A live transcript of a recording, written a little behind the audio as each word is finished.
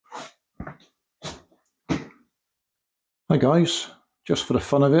Hi guys, just for the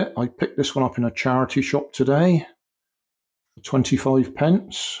fun of it, I picked this one up in a charity shop today for 25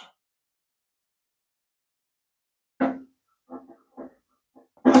 pence.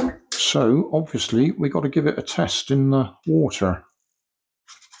 So obviously we got to give it a test in the water.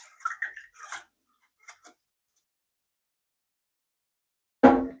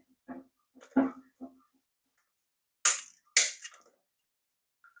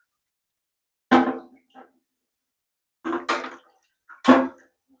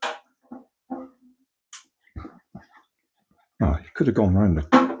 Oh, you could have gone round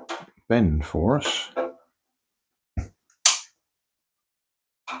the bend for us.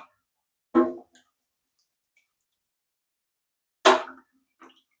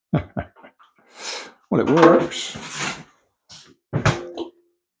 Well, it works.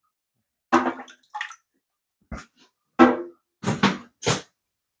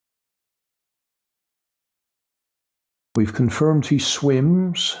 We've confirmed he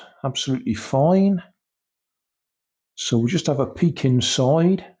swims absolutely fine. So we'll just have a peek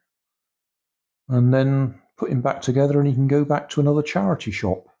inside and then put him back together and he can go back to another charity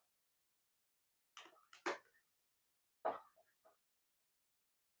shop.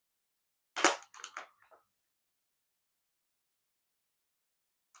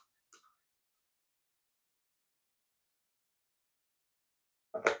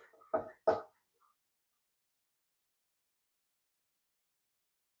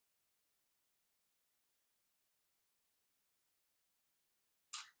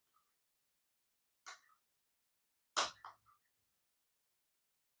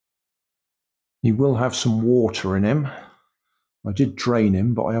 He will have some water in him. I did drain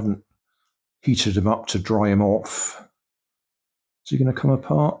him, but I haven't heated him up to dry him off. Is he going to come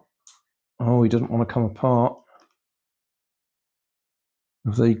apart? Oh, he doesn't want to come apart.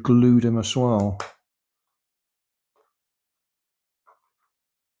 Have they glued him as well?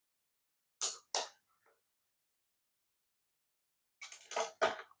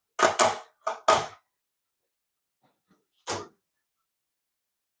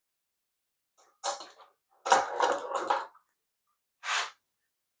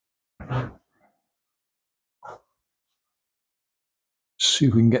 See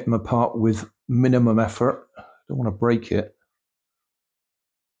if we can get them apart with minimum effort. Don't want to break it.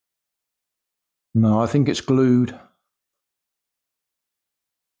 No, I think it's glued.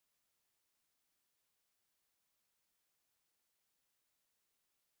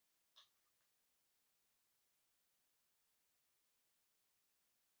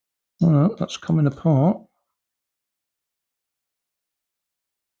 Oh, no, that's coming apart.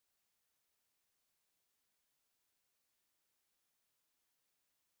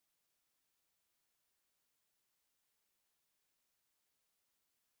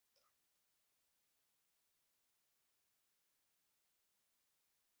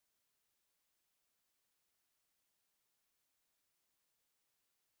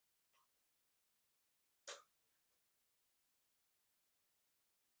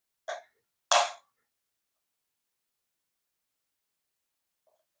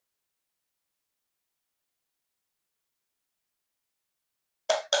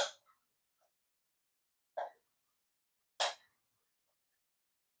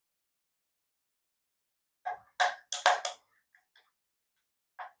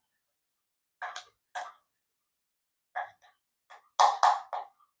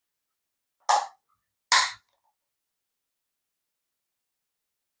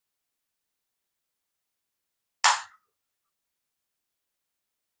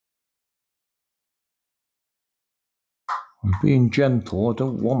 I'm being gentle, I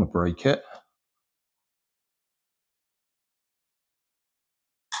don't want to break it.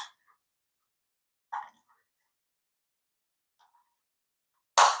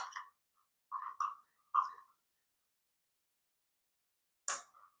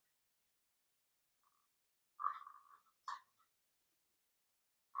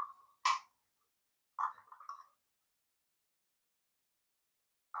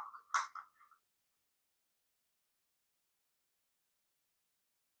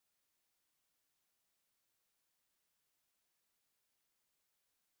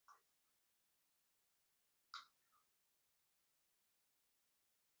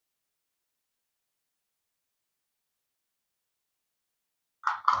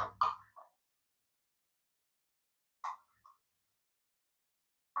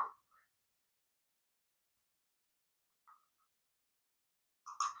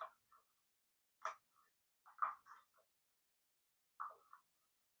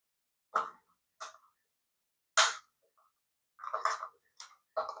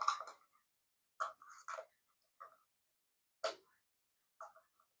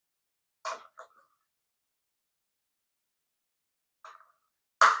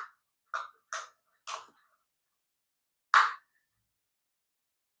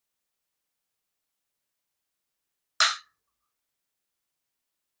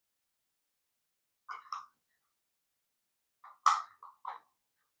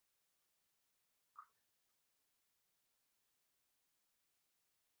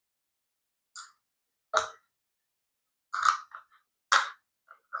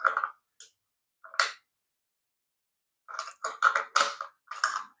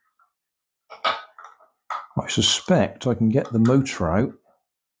 suspect I can get the motor out,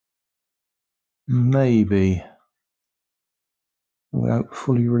 maybe without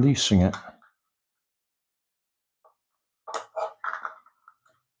fully releasing it.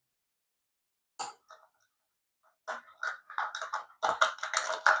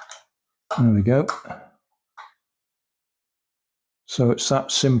 There we go. So it's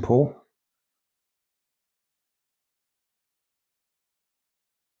that simple.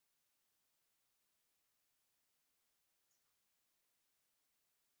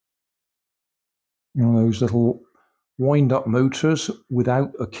 You know, those little wind-up motors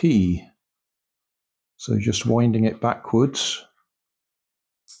without a key. So just winding it backwards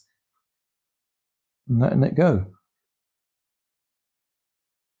and letting it go.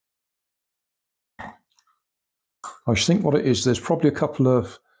 I think what it is, there's probably a couple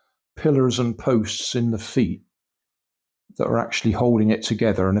of pillars and posts in the feet that are actually holding it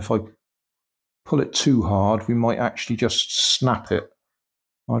together, and if I pull it too hard we might actually just snap it.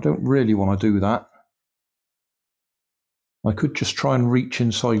 I don't really want to do that. I could just try and reach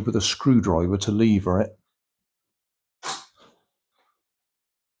inside with a screwdriver to lever it.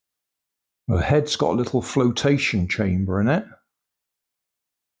 The head's got a little flotation chamber in it.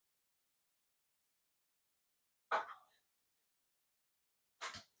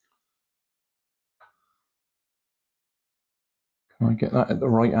 Can I get that at the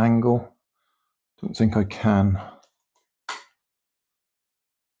right angle? Don't think I can.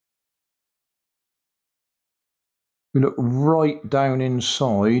 We look right down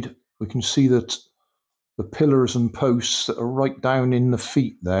inside, we can see that the pillars and posts that are right down in the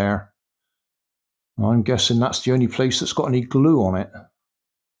feet there. I'm guessing that's the only place that's got any glue on it.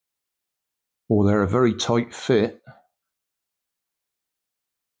 Or they're a very tight fit.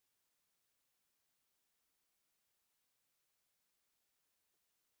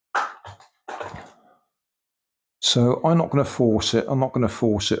 So I'm not going to force it. I'm not going to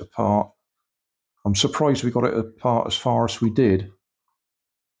force it apart. I'm surprised we got it apart as far as we did.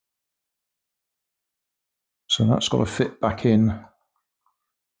 So that's got to fit back in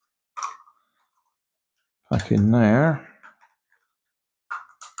there.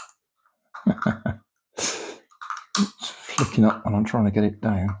 It's flicking up when I'm trying to get it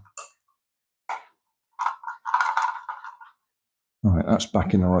down. Right, that's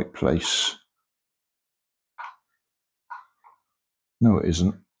back in the right place. No, it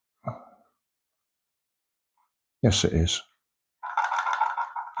isn't. Yes, it is.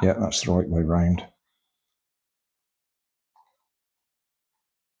 Yeah, that's the right way round.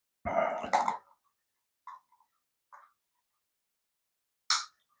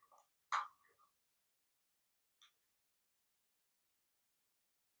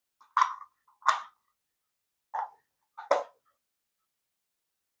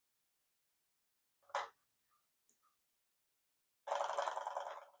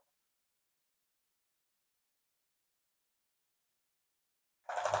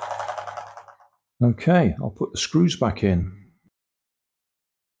 Okay, I'll put the screws back in.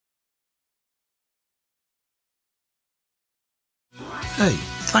 Hey,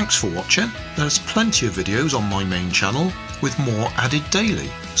 thanks for watching. There's plenty of videos on my main channel with more added daily,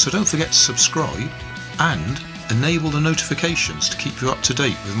 so don't forget to subscribe and enable the notifications to keep you up to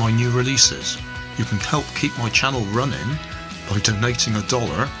date with my new releases. You can help keep my channel running by donating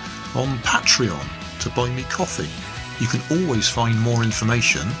 $1 on Patreon to buy me coffee. You can always find more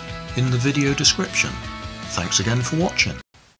information in the video description. Thanks again for watching.